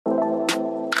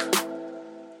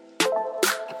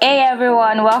Hey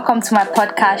everyone, welcome to my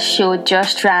podcast show,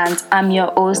 Just Randsss. I'm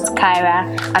your host, Kyra,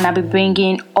 and I'll be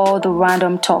bringing all the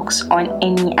random talks on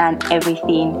any and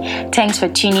everything. Thanks for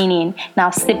tuning in.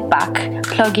 Now sit back,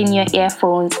 plug in your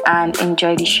earphones, and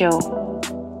enjoy the show.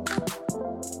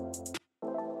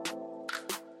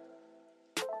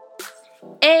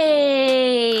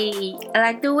 Hey, I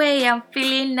like the way I'm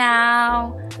feeling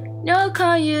now. No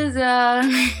confusion.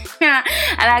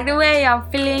 I like the way I'm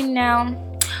feeling now.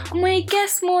 I'm gonna get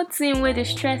small thing where they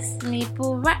stress me,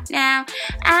 but right now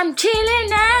I'm chilling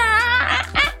now.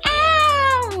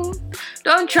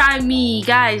 Don't try me,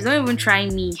 guys. Don't even try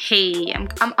me. Hey,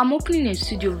 I'm opening a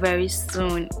studio very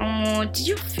soon. Did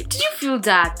you feel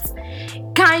that?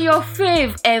 Can your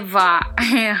fave ever?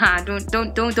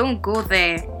 Don't go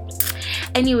there.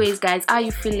 Anyways, guys, how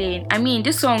you feeling? I mean,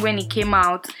 this song when it came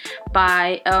out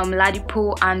by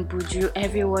Ladipo and Buju,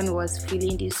 everyone was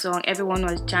feeling this song. Everyone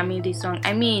was jamming this song.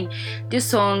 I mean, this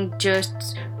song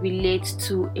just relates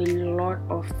to a lot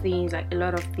of things. Like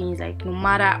no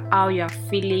matter how you're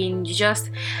feeling, you just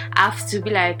have to be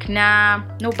like, nah,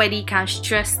 nobody can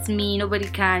stress me. Nobody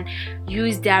can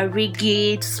use their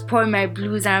reggae to spoil my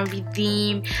blues and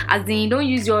rhythm. As in, don't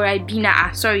use your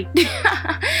Ribena. Sorry,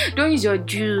 don't use your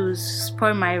juice.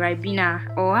 Spoil my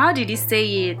Ribena. Or how did he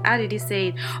say it?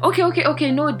 Okay.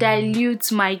 No,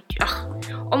 dilute my.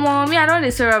 Mommy, I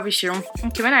don't say rubbish.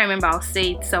 Okay, when I remember, I'll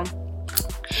say it. So,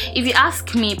 if you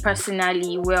ask me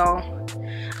personally, well,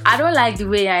 I don't like the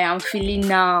way I am feeling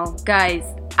now, guys.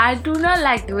 I do not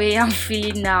like the way I'm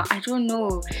feeling now. I don't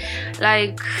know.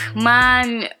 Like,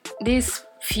 man, these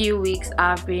few weeks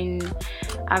have been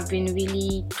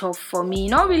really tough for me.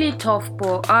 Not really tough,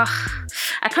 but I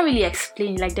can't really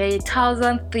explain. Like, there are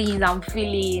 1,000 things I'm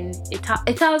feeling,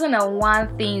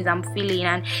 1,001 things I'm feeling,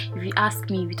 and if you ask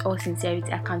me with all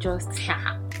sincerity, I can just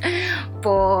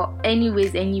but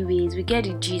anyways, we get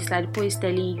the gist. Like, the poet is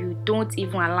telling you, don't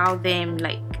even allow them,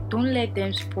 like, don't let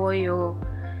them spoil.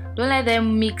 Don't let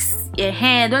them mix your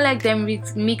hand. Don't let them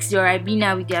mix your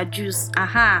Ribena with their juice.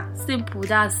 Simple,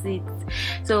 that's it.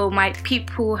 So my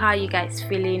people, how you guys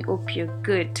feeling? Hope you're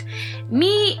good.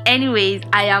 Me, anyways,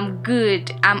 I am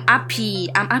good. I'm happy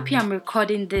I'm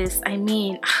recording this. I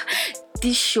mean,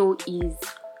 this show is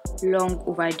long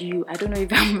overdue. I don't know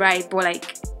if I'm right, but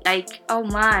like oh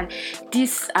man,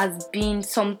 this has been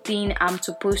something I'm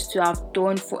supposed to have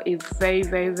done for a very,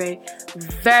 very, very,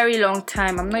 very long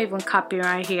time. I'm not even capping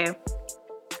right here.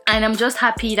 And I'm just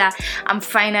happy that I'm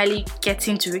finally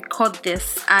getting to record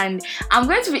this, and I'm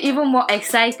going to be even more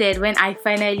excited when I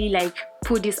finally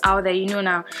put this out there,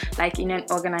 now, like in an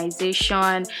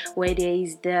organization where there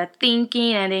is the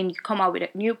thinking, and then you come out with a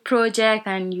new project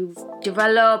and you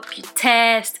develop, you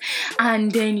test,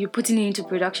 and then you're putting it into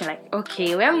production. Like,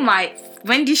 okay,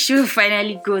 when this show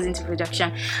finally goes into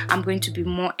production, I'm going to be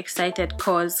more excited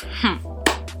because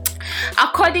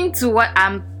according to what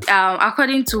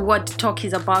the talk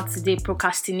is about today,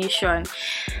 procrastination,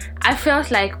 I felt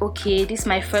like, okay, this is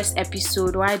my first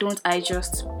episode. Why don't I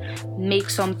just make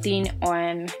something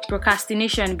on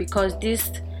procrastination? Because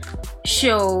this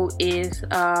show is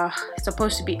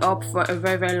supposed to be up for a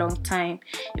very, very long time.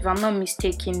 If I'm not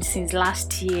mistaken, since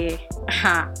last year.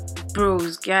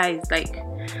 Bros, guys,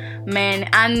 man.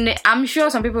 And I'm sure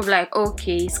some people will be like,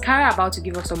 okay, is Kara about to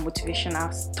give us some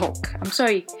motivational talk? I'm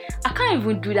sorry, I can't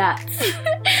even do that.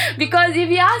 Because if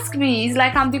you ask me, it's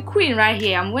like I'm the queen right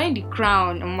here. I'm wearing the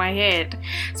crown on my head.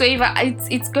 So if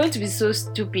it's going to be so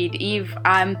stupid if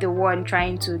I'm the one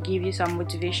trying to give you some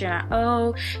motivation.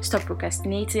 Oh, stop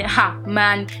procrastinating.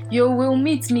 Man, you will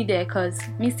meet me there, because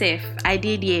me safe, I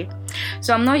did, yeah.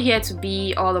 So I'm not here to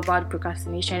be all about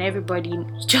procrastination. Everybody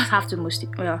just have to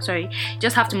motivate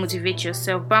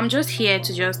yourself. But I'm just here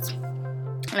to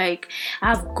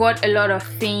I've got a lot of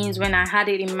things. When I had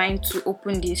it in mind to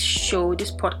open this show,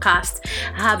 this podcast,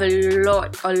 I have a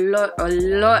lot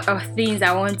of things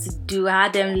I want to do. I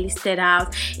had them listed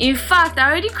out. In fact, I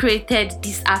already created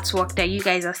this artwork that you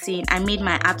guys are seeing. I made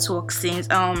my artwork since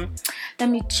let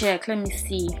me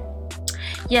see.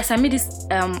 Yes, I made this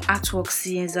artwork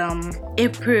since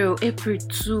April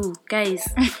 2, guys.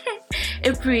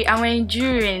 April, I'm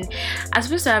enduring. I'm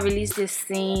supposed to have released these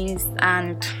things,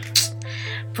 and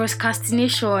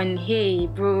procrastination. Hey,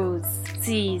 bros,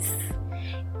 sis,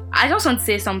 I just want to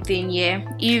say something. Yeah,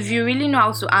 if you really know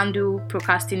how to handle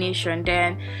procrastination,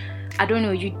 then I don't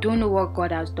know. You don't know what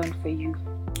God has done for you.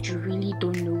 You really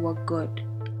don't know what God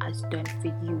has done for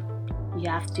you. You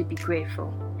have to be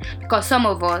grateful, because some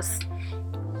of us,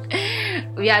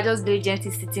 we are just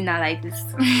diligently sitting there like this.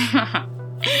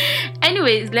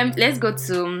 Anyways, let's go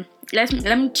to let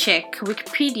me check.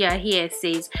 Wikipedia here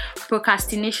says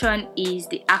procrastination is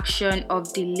the action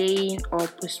of delaying or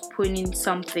postponing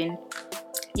something.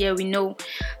 Yeah, we know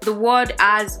the word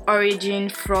has origin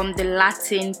from the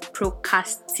Latin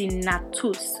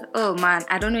procrastinatus. Oh man,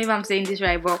 I don't know if I'm saying this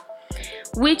right, but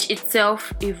which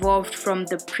itself evolved from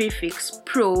the prefix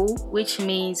pro, which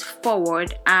means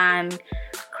forward, and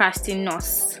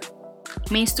crastinus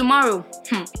means tomorrow.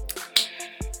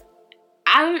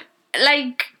 I'm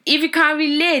like, if you can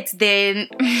relate, then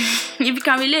if you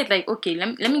can relate, like, okay,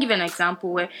 let me give you an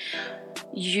example where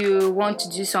you want to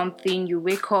do something, you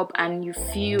wake up and you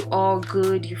feel all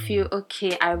good, you feel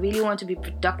okay, I really want to be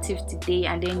productive today,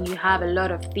 and then you have a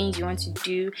lot of things you want to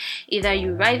do. Either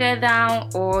you write them down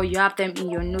or you have them in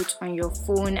your notes on your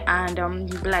phone, and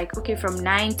you be like, okay, from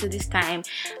 9 to this time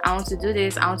I want to do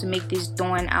this, I want to make this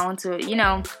done, I want to,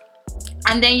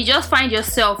 and then you just find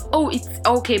yourself, oh, it's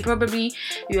okay, probably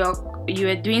you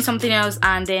are doing something else,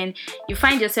 and then you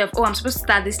find yourself, oh, I'm supposed to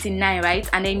start this thing 9, right?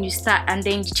 And then you start, and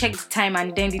then you check the time,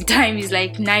 and then the time is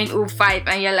like 9:05,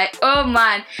 and you're like, oh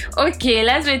man, okay,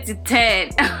 let's wait to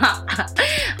 10.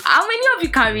 How many of you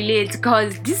can relate?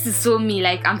 Because this is so me.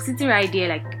 Like, I'm sitting right there,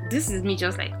 like, this is me,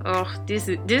 just like, oh, this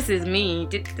is me,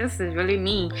 this is really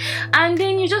me. And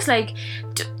then you just like,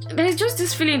 there's just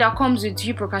this feeling that comes with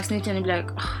you procrastinating, and be like,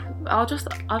 oh, I'll just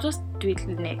do it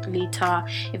later.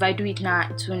 If I do it now,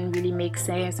 it won't really make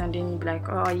sense. And then you'll be like,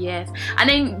 oh yes. And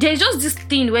then there's just this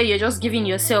thing where you're just giving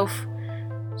yourself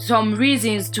some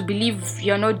reasons to believe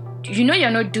you're not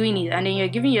doing it, and then you're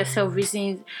giving yourself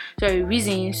reasons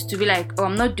to be like, oh,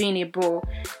 I'm not doing it, but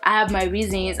I have my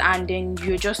reasons, and then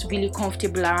you're just really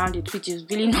comfortable around it, which is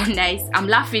really not nice. I'm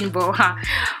laughing, but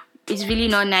it's really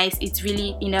not nice. It's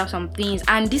really some things.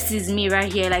 And this is me right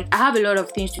here. Like, I have a lot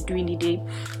of things to do in the day.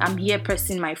 I'm here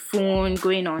pressing my phone,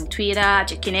 going on Twitter,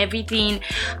 checking everything.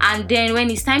 And then when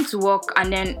it's time to work,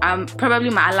 and then probably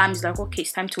my alarm is like, okay,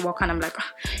 it's time to work, and I'm like,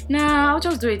 nah, I'll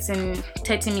just do it in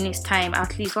 30 minutes time.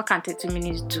 At least, what can 30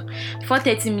 minutes do? For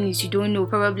 30 minutes, you don't know.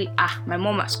 Probably, my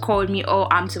mom has called me,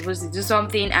 or I'm supposed to do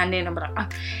something, and then I'm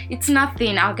like, it's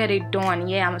nothing. I'll get it done.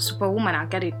 Yeah, I'm a superwoman. I'll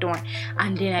get it done.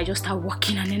 And then I just start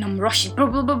working, and then I'm rushing, blah,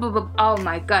 blah, blah, blah, blah. Oh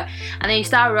my god. And then you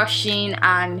start rushing,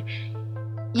 and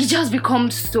it just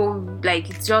becomes so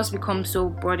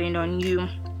burdened on you.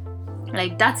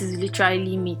 Like, that is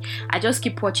literally me. I just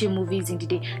keep watching movies in the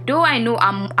day, though I know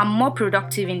I'm more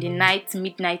productive in the night.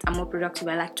 Midnight, I'm more productive.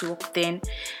 I like to work then.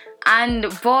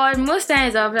 But most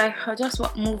times I'm like, I just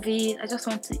want movies, I just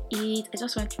want to eat, I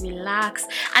just want to relax.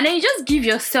 And then you just give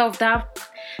yourself that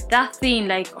thing,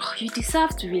 like, oh, you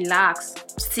deserve to relax,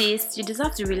 sis, you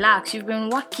deserve to relax. You've been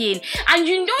working, and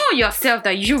you know yourself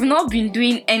that you've not been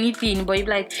doing anything, but you're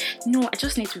like, no, I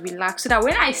just need to relax, so that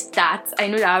when I start, I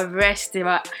know that I've rested.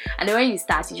 And then when you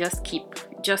start, you just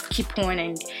keep on,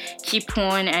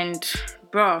 and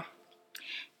bro,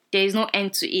 there is no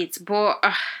end to it. But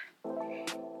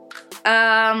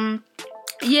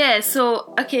yeah,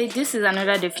 so okay, this is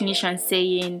another definition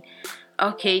saying,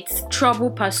 okay, it's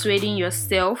trouble persuading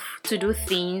yourself to do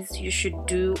things you should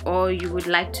do or you would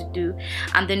like to do.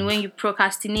 And then when you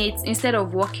procrastinate, instead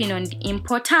of working on the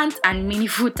important and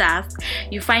meaningful tasks,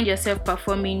 you find yourself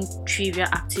performing trivial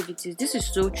activities. This is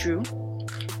so true.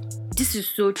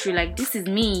 Like, this is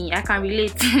me. I can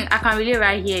relate. I can relate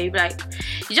right here. You're like,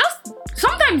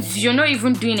 sometimes you're not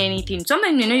even doing anything.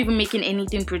 Sometimes you're not even making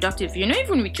anything productive. You're not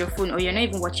even with your phone, or you're not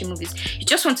even watching movies. You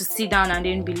just want to sit down and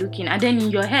then be looking. And then in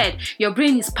your head, your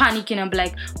brain is panicking and be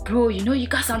like, bro, you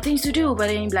got some things to do. But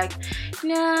then you're like,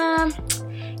 nah,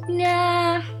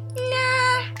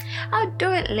 I'll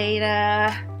do it later.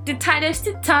 There's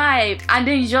still time. And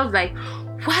then you're just like,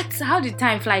 what? How did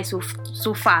time fly so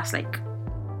fast? Like,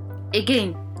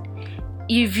 again,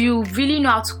 if you really know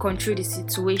how to control the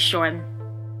situation,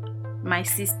 my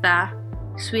sister,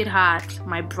 sweetheart,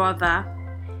 my brother,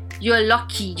 you're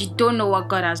lucky. You don't know what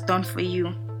God has done for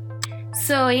you.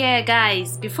 So yeah,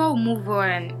 guys, before we move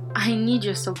on, I need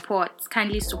your support.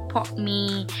 Kindly support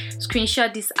me.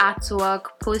 Screenshot this artwork,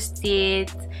 post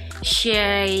it,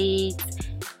 share it,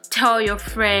 tell your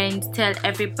friends, tell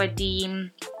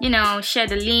everybody, share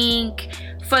the link,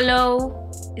 follow.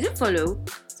 Is it follow?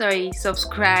 Sorry,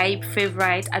 subscribe,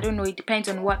 favorite. I don't know, it depends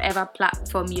on whatever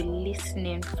platform you're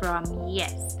listening from.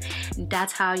 Yes,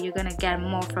 that's how you're gonna get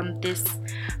more from this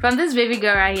baby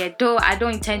girl right here. Though I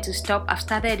don't intend to stop. I've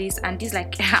started this, and this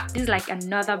is like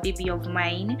another baby of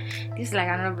mine. So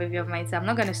I'm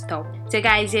not gonna stop. So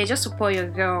guys, yeah, just support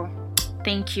your girl.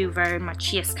 Thank you very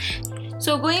much. Yes.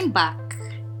 So going back,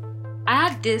 I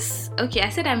had this. Okay, I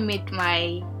said I made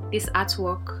this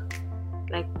artwork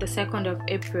like the 2nd of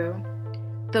April.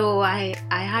 Though I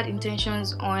had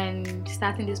intentions on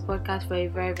starting this podcast for a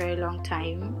very, very long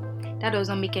time, that does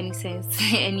not make any sense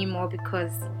anymore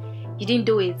because you didn't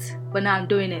do it, but now I'm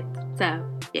doing it. So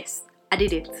yes, I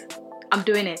did it. I'm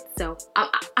doing it. So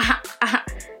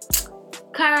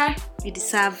Kara, you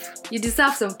deserve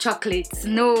some chocolates.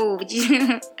 No.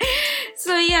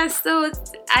 So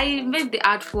I made the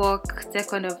artwork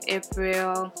 2nd of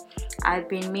April. I've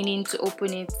been meaning to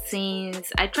open it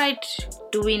since. I tried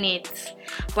doing it,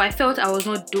 but I felt I was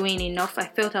not doing enough. I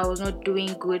felt I was not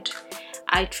doing good.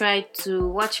 I tried to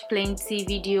watch plenty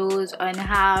videos on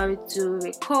how to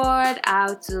record,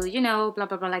 how to, blah,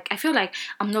 blah, blah. Like, I feel like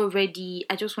I'm not ready.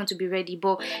 I just want to be ready.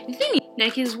 But the thing is,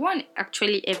 like, is one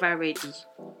actually ever ready?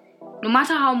 No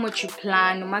matter how much you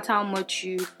plan, no matter how much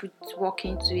you put work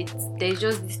into it, there's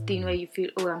just this thing where you feel,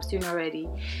 oh, I'm still not ready.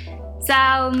 So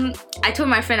I told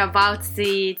my friend about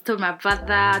it, told my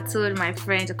brother, told my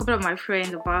friends, a couple of my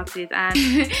friends about it. And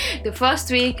the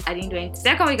first week, I didn't do anything.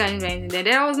 Second week, I didn't do anything. Then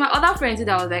there was my other friend too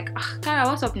that was like, Kara,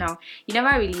 what's up now? You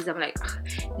never release. I'm like,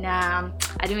 nah,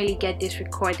 I didn't really get this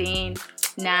recording.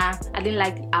 Nah, I didn't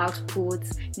like the output.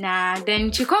 Nah.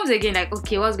 Then she comes again like,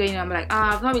 okay, what's going on? I'm like,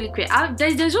 I've not really created.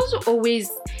 There's just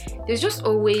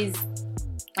always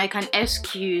like an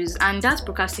excuse, and that's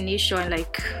procrastination.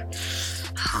 Like,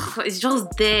 it's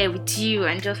just there with you,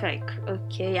 and just like,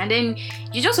 okay, and then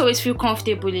you just always feel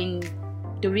comfortable in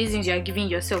the reasons you're giving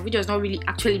yourself, which does not really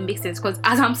actually make sense. Because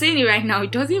as I'm saying it right now,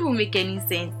 it doesn't even make any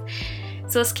sense.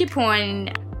 So skip on.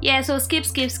 Yeah. So skip.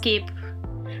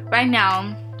 Right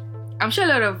now, I'm sure a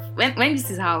lot of when this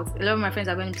is out, a lot of my friends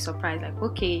are going to be surprised. Like,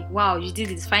 okay, wow, you did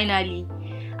this finally,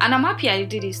 and I'm happy I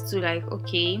did this too. Like,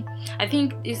 okay, I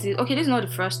think this is not the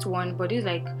first one, but it's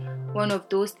like one of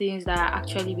those things that are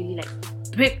actually really like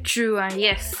breakthrough. And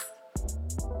yes,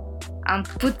 I'm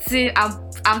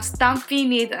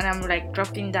stamping it, and I'm like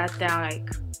dropping that down.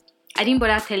 Like, I didn't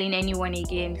bother telling anyone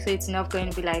again, so it's not going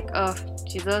to be like, oh,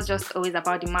 she's just always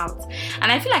about the mouth.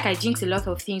 And I feel like I jinx a lot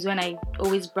of things when I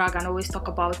always brag and always talk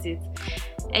about it.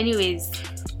 Anyways,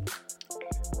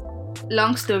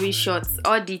 long story short,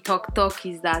 all the talk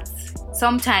is that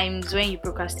sometimes when you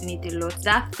procrastinate a lot,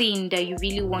 that thing that you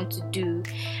really want to do,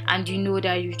 and you know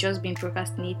that you've just been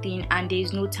procrastinating and there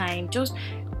is no time, just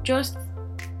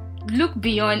look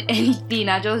beyond anything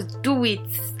and just do it.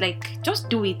 Like, just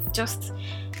do it. Just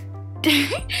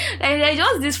like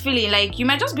just this feeling, like you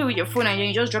might just be with your phone and then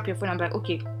you just drop your phone and be like,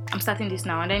 okay, I'm starting this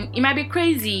now, and then it might be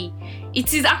crazy.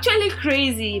 It is actually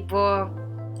crazy, but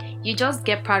you just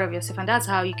get proud of yourself, and that's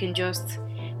how you can just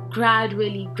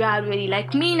gradually,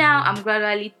 like me now, I'm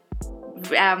gradually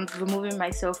removing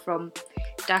myself from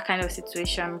that kind of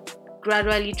situation,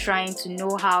 gradually trying to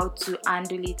know how to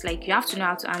handle it. Like, you have to know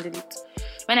how to handle it.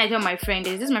 When I tell my friend,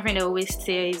 this is my friend that always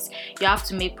says, you have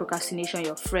to make procrastination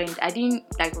your friend. I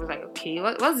was like, okay,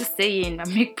 what's this saying? I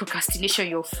make procrastination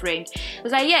your friend. I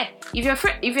was like, yeah, if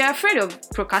you're afraid of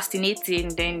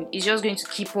procrastinating, then it's just going to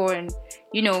keep on,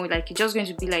 like, it's just going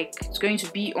to be like, it's going to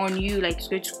be on you, like it's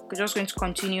just going to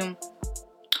continue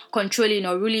controlling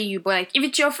or ruling you. But like, if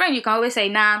it's your friend, you can always say,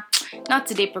 nah, not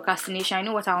today, procrastination. I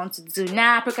know what I want to do.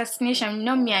 Nah, procrastination,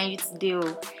 not me and you today.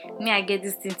 Me, I get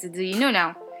this thing to do,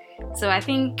 now. So I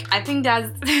think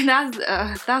that's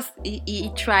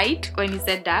he tried when he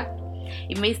said that.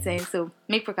 It made sense. So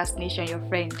make procrastination your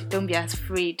friend. Don't be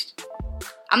afraid.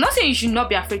 I'm not saying you should not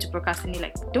be afraid to procrastinate.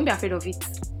 Like, don't be afraid of it.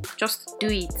 Just do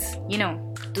it.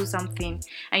 Do something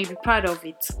and you'll be proud of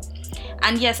it.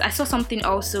 And yes, I saw something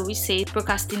also which says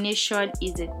procrastination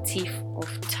is a thief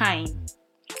of time.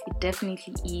 It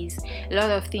definitely is. A lot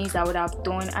of things I would have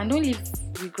done and don't leave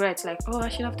regrets. Like, oh, I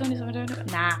should have done this.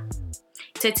 Nah.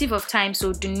 It's a thief of time,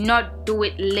 so do not do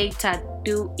it later.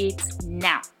 Do it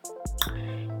now.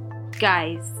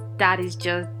 Guys, that is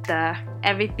just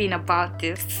everything about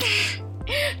this.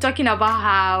 Talking about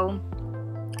how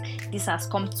this has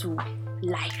come to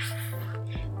life.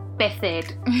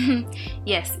 Perfect.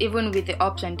 Yes, even with the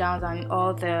ups and downs and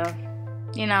all the,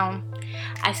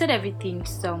 I said everything,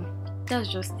 so that's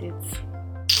just it.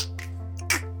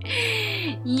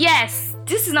 Yes,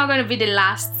 this is not going to be the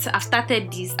last. I've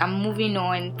started this. I'm moving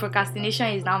on. Procrastination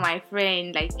is now my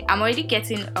friend. Like, I'm already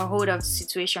getting a hold of the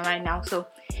situation right now. So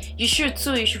you should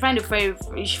too. You should find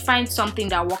something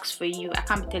that works for you. I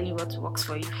can't be telling you what works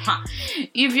for you.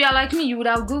 If you're like me, you would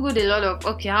have googled a lot of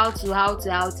how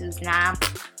to. Nah,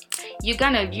 you're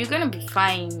gonna be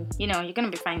fine. You're gonna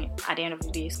be fine at the end of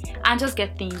the day, and just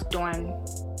get things done.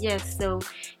 Yes, so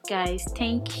guys,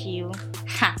 thank you.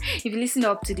 If you listen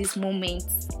up to this moment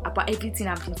about everything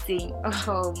I've been saying,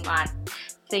 oh man,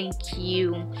 thank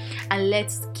you. And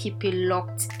let's keep it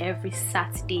locked every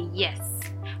Saturday. Yes,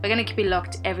 we're gonna keep it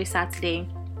locked every Saturday.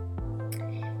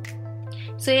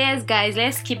 So yes guys,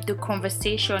 let's keep the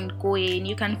conversation going.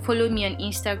 You can follow me on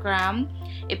Instagram,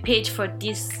 a page for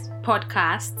this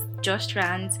podcast, Just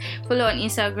Rands. Follow on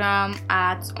Instagram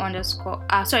at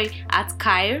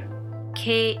Khair,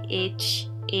 KHAIIYR_.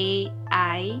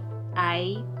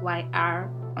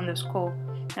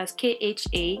 That's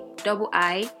KHAIIYR_.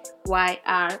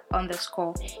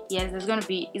 Yes, there's gonna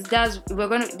be it's going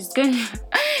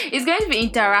it's going to be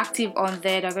interactive on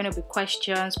there. There are going to be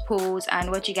questions, polls, and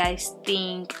what you guys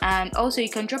think. And also you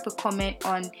can drop a comment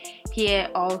on here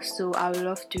also. I would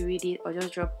love to read it, or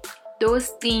just drop those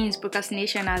things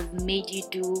procrastination has made you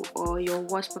do, or your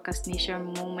worst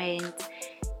procrastination moment,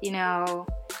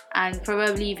 and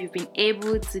probably if you've been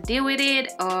able to deal with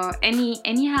it, or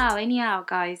anyhow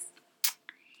guys.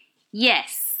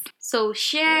 Yes, so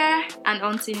share, and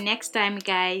until next time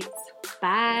guys,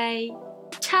 bye,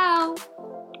 ciao.